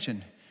pay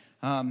attention.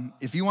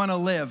 If you want to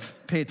live,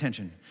 pay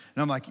attention.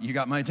 And I'm like, you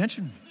got my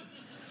attention.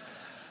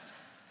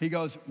 He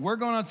goes, we're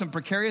going on some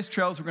precarious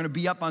trails. We're going to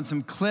be up on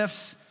some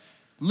cliffs.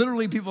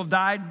 Literally, people have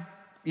died.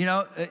 You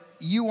know,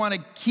 you want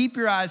to keep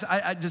your eyes.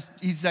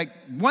 He's like,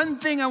 one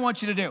thing I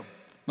want you to do. I'm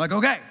like,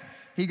 okay.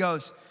 He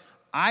goes,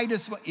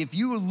 if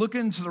you look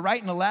looking to the right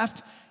and the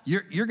left,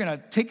 you're going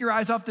to take your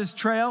eyes off this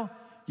trail.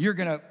 You're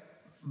going to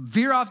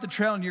veer off the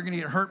trail and you're going to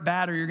get hurt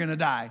bad or you're going to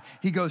die.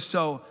 He goes,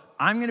 so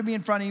I'm going to be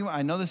in front of you.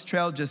 I know this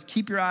trail. Just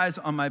keep your eyes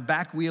on my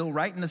back wheel,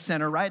 right in the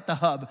center, right at the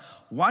hub.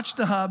 Watch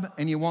the hub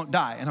and you won't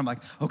die. And I'm like,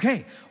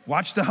 okay,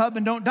 watch the hub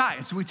and don't die.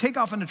 And so we take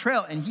off on the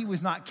trail, and he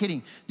was not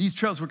kidding. These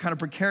trails were kind of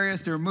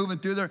precarious. They were moving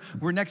through there.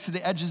 We're next to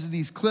the edges of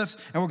these cliffs,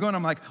 and we're going.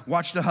 I'm like,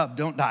 watch the hub,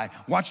 don't die.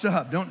 Watch the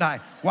hub, don't die.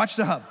 Watch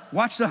the hub,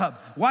 watch the hub,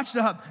 watch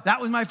the hub. That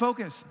was my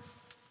focus.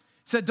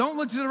 He said, don't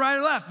look to the right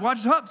or left.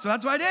 Watch the hub. So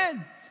that's what I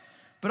did.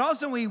 But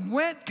also we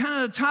went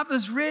kind of to the top of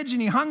this ridge,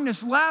 and he hung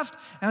this left.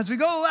 And as we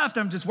go left,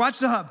 I'm just watch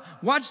the hub,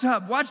 watch the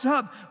hub, watch the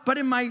hub. But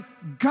in my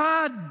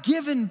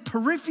God-given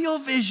peripheral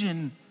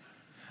vision,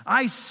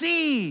 I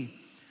see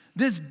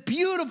this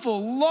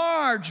beautiful,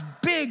 large,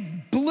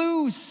 big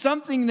blue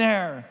something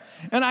there.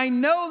 And I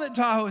know that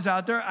Tahoe is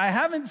out there. I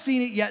haven't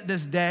seen it yet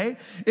this day.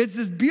 It's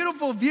this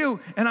beautiful view.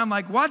 And I'm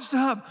like, watch the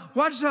hub,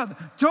 watch the hub.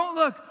 Don't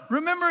look.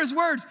 Remember his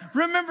words.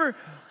 Remember,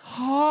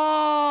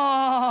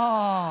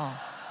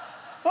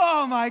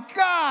 oh my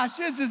gosh,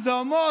 this is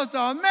the most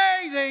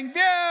amazing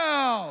view.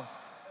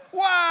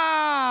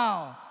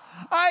 Wow.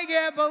 I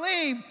can't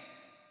believe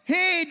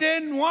he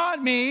didn't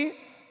want me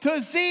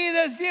to see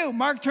this view.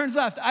 Mark turns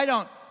left. I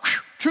don't.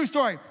 True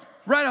story.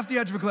 Right off the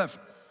edge of a cliff.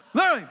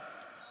 Literally.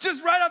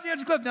 Just right off the edge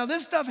of the cliff. Now,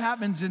 this stuff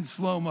happens in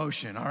slow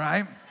motion, all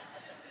right?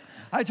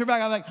 I turn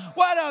back. I'm like,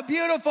 what a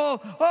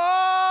beautiful,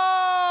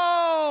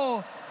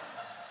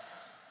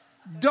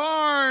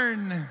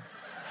 darn,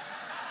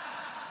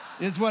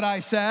 is what I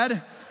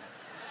said.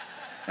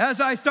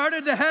 As I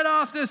started to head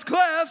off this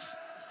cliff,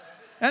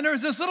 and there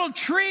was this little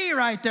tree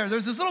right there.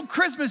 There's this little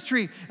Christmas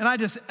tree, and I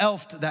just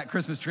elfed that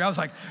Christmas tree. I was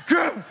like,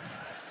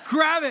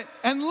 grab it.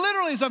 And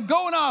literally, as I'm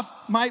going off,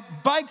 my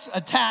bike's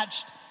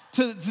attached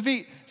to the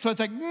feet. So it's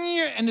like,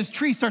 and this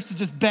tree starts to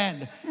just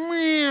bend,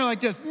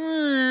 like this.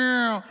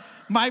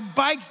 My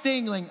bike's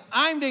dangling.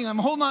 I'm dangling. I'm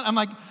holding on. I'm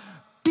like,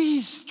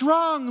 be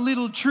strong,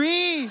 little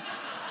tree.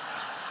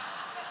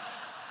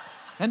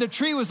 And the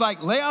tree was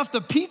like, lay off the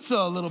pizza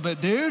a little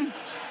bit, dude.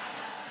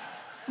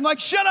 I'm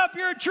like, shut up,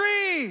 you're a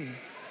tree.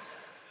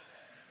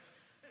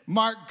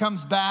 Mark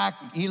comes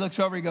back. He looks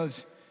over. He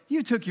goes,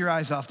 you took your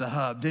eyes off the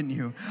hub, didn't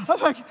you? I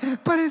was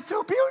like, but it's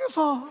so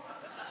beautiful.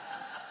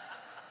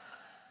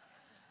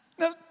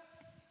 Now,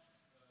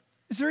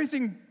 is there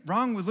anything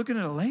wrong with looking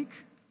at a lake?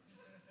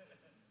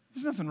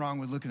 There's nothing wrong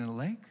with looking at a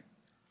lake.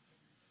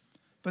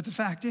 But the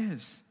fact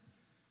is,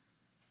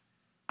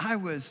 I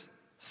was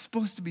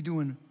supposed to be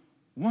doing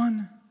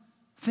one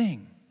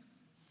thing.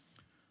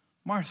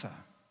 Martha,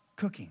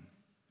 cooking.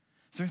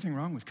 Is there anything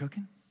wrong with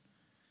cooking?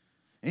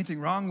 Anything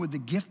wrong with the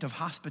gift of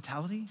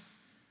hospitality?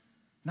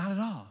 Not at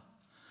all.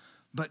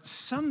 But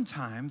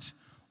sometimes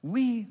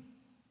we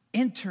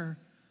enter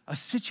a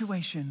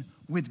situation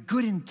with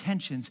good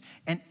intentions,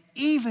 and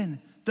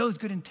even those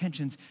good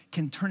intentions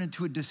can turn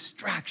into a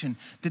distraction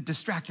that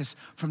distract us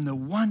from the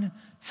one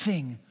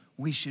thing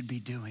we should be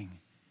doing.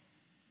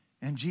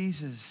 And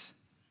Jesus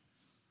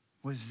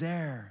was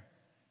there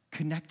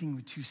connecting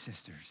with two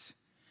sisters.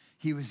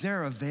 He was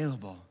there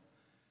available.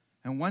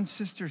 And one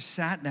sister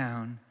sat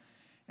down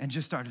and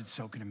just started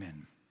soaking them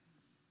in.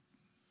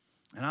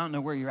 And I don't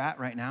know where you're at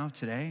right now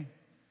today.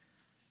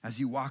 As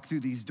you walk through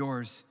these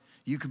doors,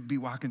 you could be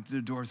walking through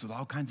the doors with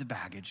all kinds of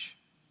baggage.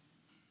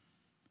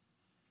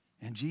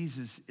 And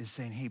Jesus is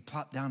saying, hey,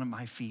 plop down at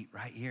my feet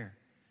right here.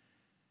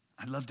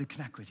 I'd love to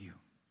connect with you.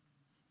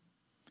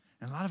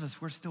 And a lot of us,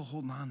 we're still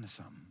holding on to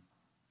something.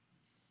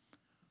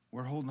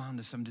 We're holding on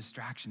to some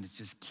distraction that's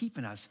just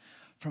keeping us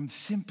from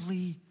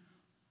simply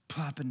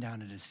plopping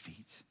down at his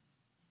feet.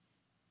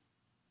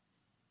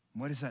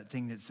 What is that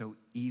thing that's so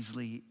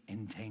easily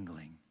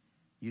entangling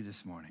you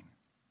this morning?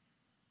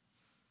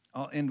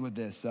 I'll end with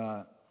this.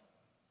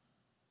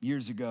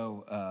 Years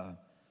ago,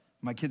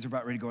 my kids were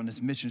about ready to go on this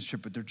missions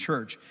trip with their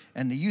church,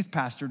 and the youth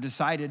pastor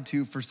decided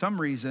to, for some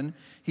reason,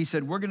 he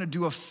said, we're going to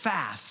do a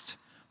fast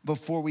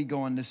before we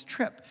go on this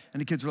trip. And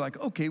the kids were like,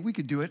 okay, we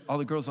could do it. All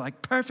the girls were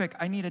like, perfect,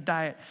 I need a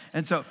diet.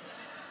 And so,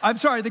 I'm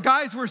sorry, the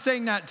guys were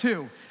saying that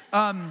too.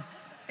 And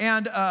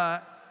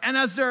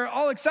as they're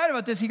all excited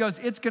about this, he goes,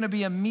 it's going to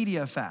be a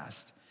media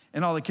fast.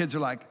 And all the kids are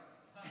like,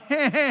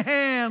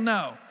 hell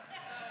no.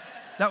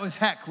 That was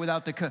heck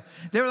without the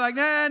They were like,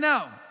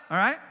 no. All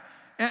right?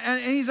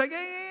 And he's like,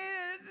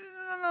 hey,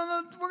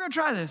 no, we're going to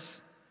try this.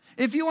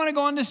 if you want to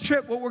go on this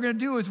trip, what we're going to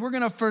do is we're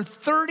going to, for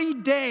 30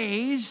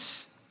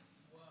 days,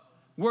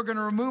 we're going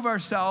to remove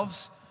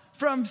ourselves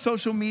from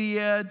social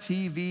media,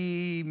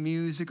 TV,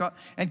 music.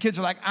 And kids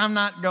are like, I'm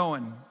not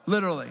going,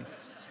 literally.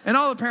 And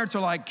all the parents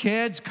are like,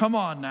 kids, come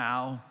on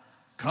now.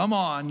 Come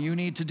on, you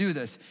need to do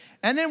this.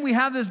 And then we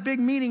have this big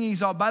meeting.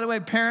 He's all, by the way,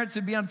 parents,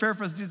 it'd be unfair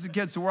for us to do this to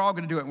kids, so we're all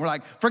going to do it. And we're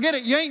like, forget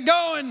it, you ain't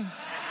going.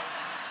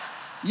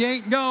 You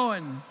ain't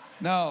going.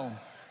 No,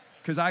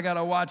 because I got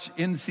to watch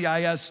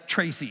NCIS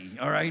Tracy,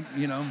 all right?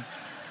 You know,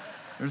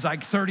 there's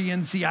like 30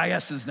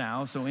 NCISs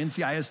now, so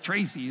NCIS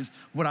Tracy is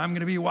what I'm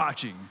going to be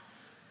watching.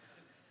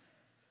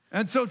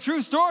 And so,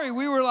 true story,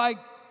 we were like,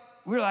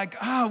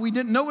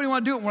 nobody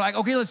want to do it. And we're like,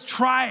 okay, let's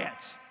try it.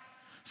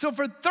 So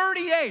for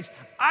 30 days,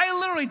 I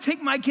literally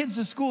take my kids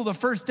to school the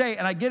first day,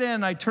 and I get in,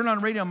 and I turn on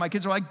the radio, and my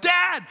kids are like,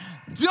 Dad,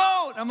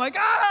 don't. I'm like,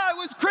 it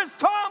was Chris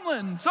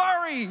Tomlin.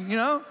 Sorry, you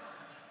know.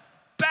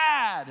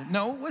 Bad.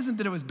 No, it wasn't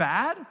that it was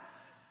bad.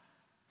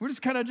 We're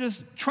just kind of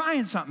just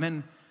trying something,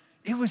 and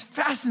it was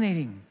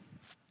fascinating.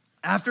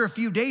 After a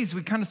few days,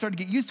 we kind of started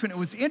to get used to it, and it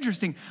was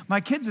interesting.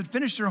 My kids would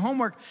finish their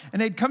homework,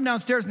 and they'd come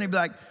downstairs, and they'd be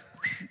like,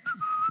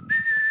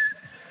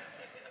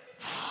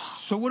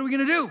 so what are we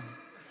going to do?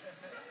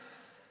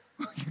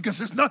 Because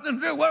there's nothing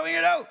to do. What are we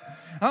going to do?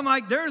 I'm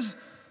like, there's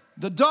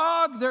the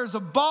dog, there's a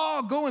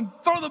ball, go and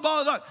throw the ball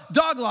at the dog.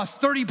 Dog lost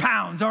 30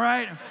 pounds, all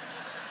right?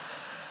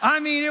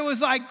 I mean, it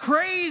was like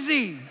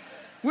crazy,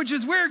 which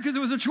is weird because it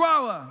was a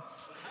Chihuahua.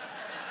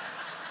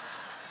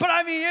 But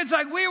I mean, it's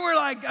like we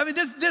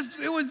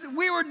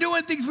were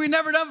doing things we'd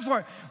never done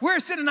before. We're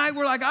sitting at night,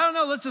 we're like, I don't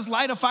know, let's just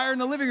light a fire in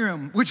the living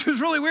room, which was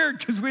really weird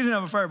because we didn't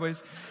have a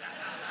fireplace.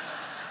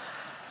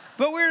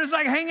 But we were just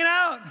like hanging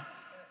out.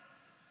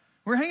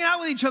 We're hanging out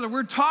with each other.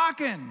 We're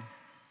talking.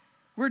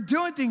 We're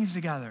doing things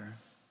together.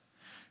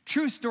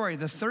 True story,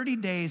 the 30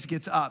 days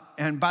gets up.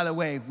 And by the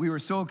way, we were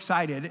so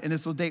excited, and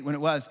this will date when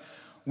it was,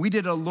 we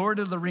did a Lord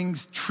of the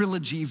Rings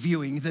trilogy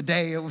viewing the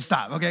day it was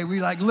stopped. Okay,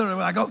 we literally were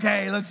like,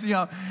 okay, let's,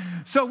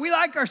 So we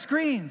like our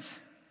screens.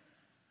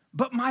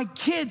 But my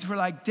kids were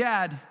like,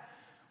 Dad,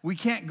 we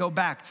can't go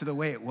back to the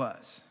way it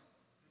was.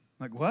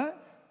 I'm like,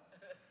 what?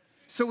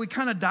 So we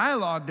kind of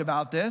dialogued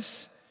about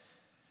this.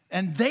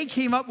 And they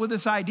came up with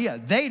this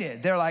idea. They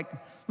did. They're like,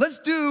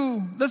 let's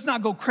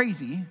not go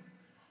crazy,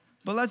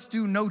 but let's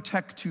do No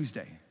Tech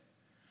Tuesday.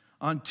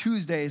 On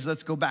Tuesdays,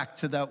 let's go back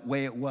to the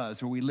way it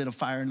was, where we lit a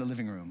fire in the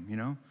living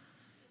room,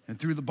 and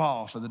threw the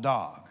ball for the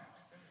dog.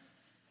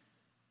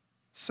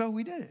 So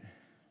we did it.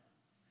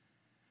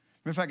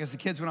 Matter of fact, as the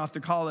kids went off to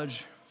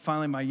college,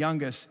 finally my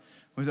youngest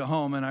was at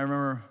home, and I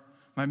remember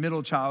my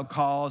middle child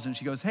calls, and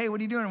she goes, hey,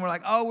 what are you doing? And we're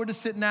like, we're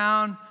just sitting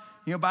down,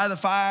 by the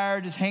fire,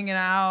 just hanging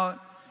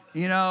out.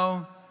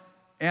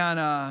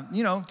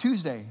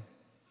 Tuesday.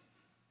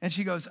 And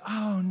she goes,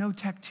 No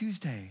Tech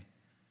Tuesday.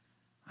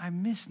 I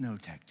miss No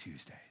Tech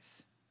Tuesdays.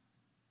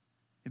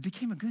 It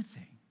became a good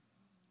thing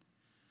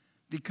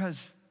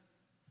because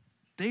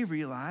they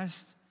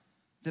realized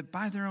that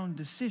by their own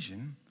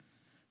decision,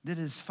 that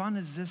as fun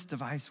as this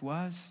device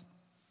was,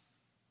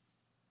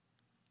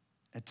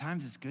 at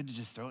times it's good to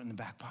just throw it in the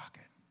back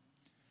pocket.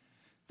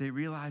 They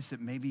realized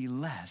that maybe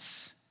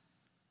less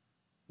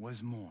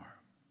was more.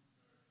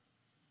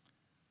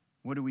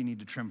 What do we need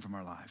to trim from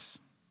our lives?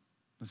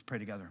 Let's pray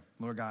together.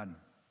 Lord God,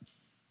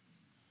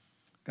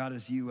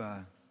 as you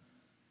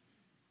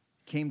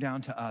came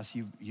down to us,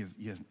 you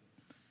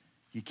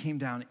came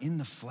down in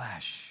the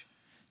flesh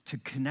to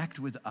connect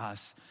with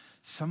us.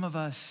 Some of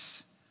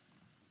us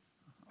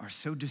are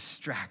so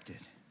distracted,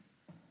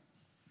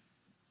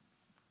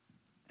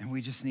 and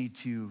we just need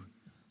to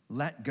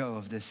let go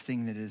of this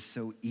thing that is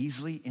so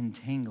easily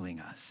entangling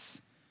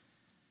us,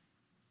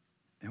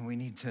 and we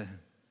need to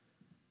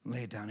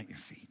lay it down at your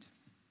feet.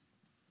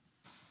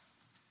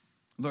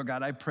 Lord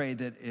God, I pray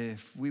that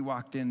if we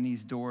walked in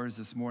these doors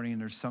this morning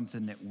and there's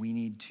something that we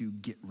need to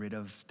get rid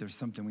of, there's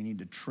something we need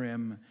to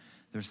trim,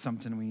 there's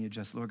something we need to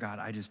just, Lord God,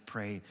 I just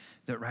pray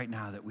that right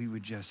now that we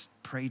would just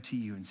pray to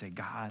you and say,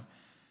 God,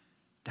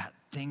 that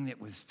thing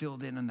that was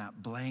filled in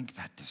that blank,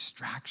 that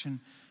distraction,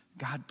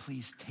 God,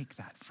 please take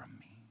that from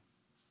me.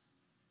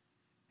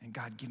 And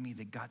God, give me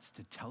the guts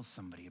to tell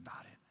somebody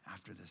about it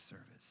after this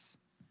service,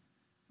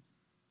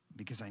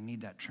 because I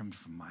need that trimmed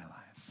from my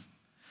life.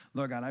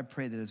 Lord God, I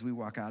pray that as we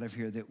walk out of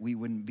here that we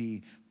wouldn't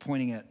be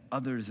pointing at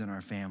others in our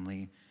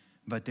family,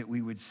 but that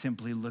we would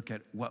simply look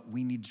at what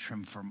we need to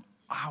trim from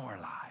our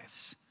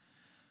lives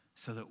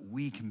so that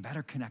we can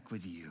better connect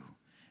with you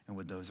and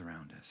with those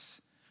around us.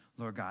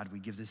 Lord God, we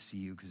give this to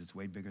you because it's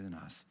way bigger than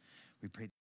us. We pray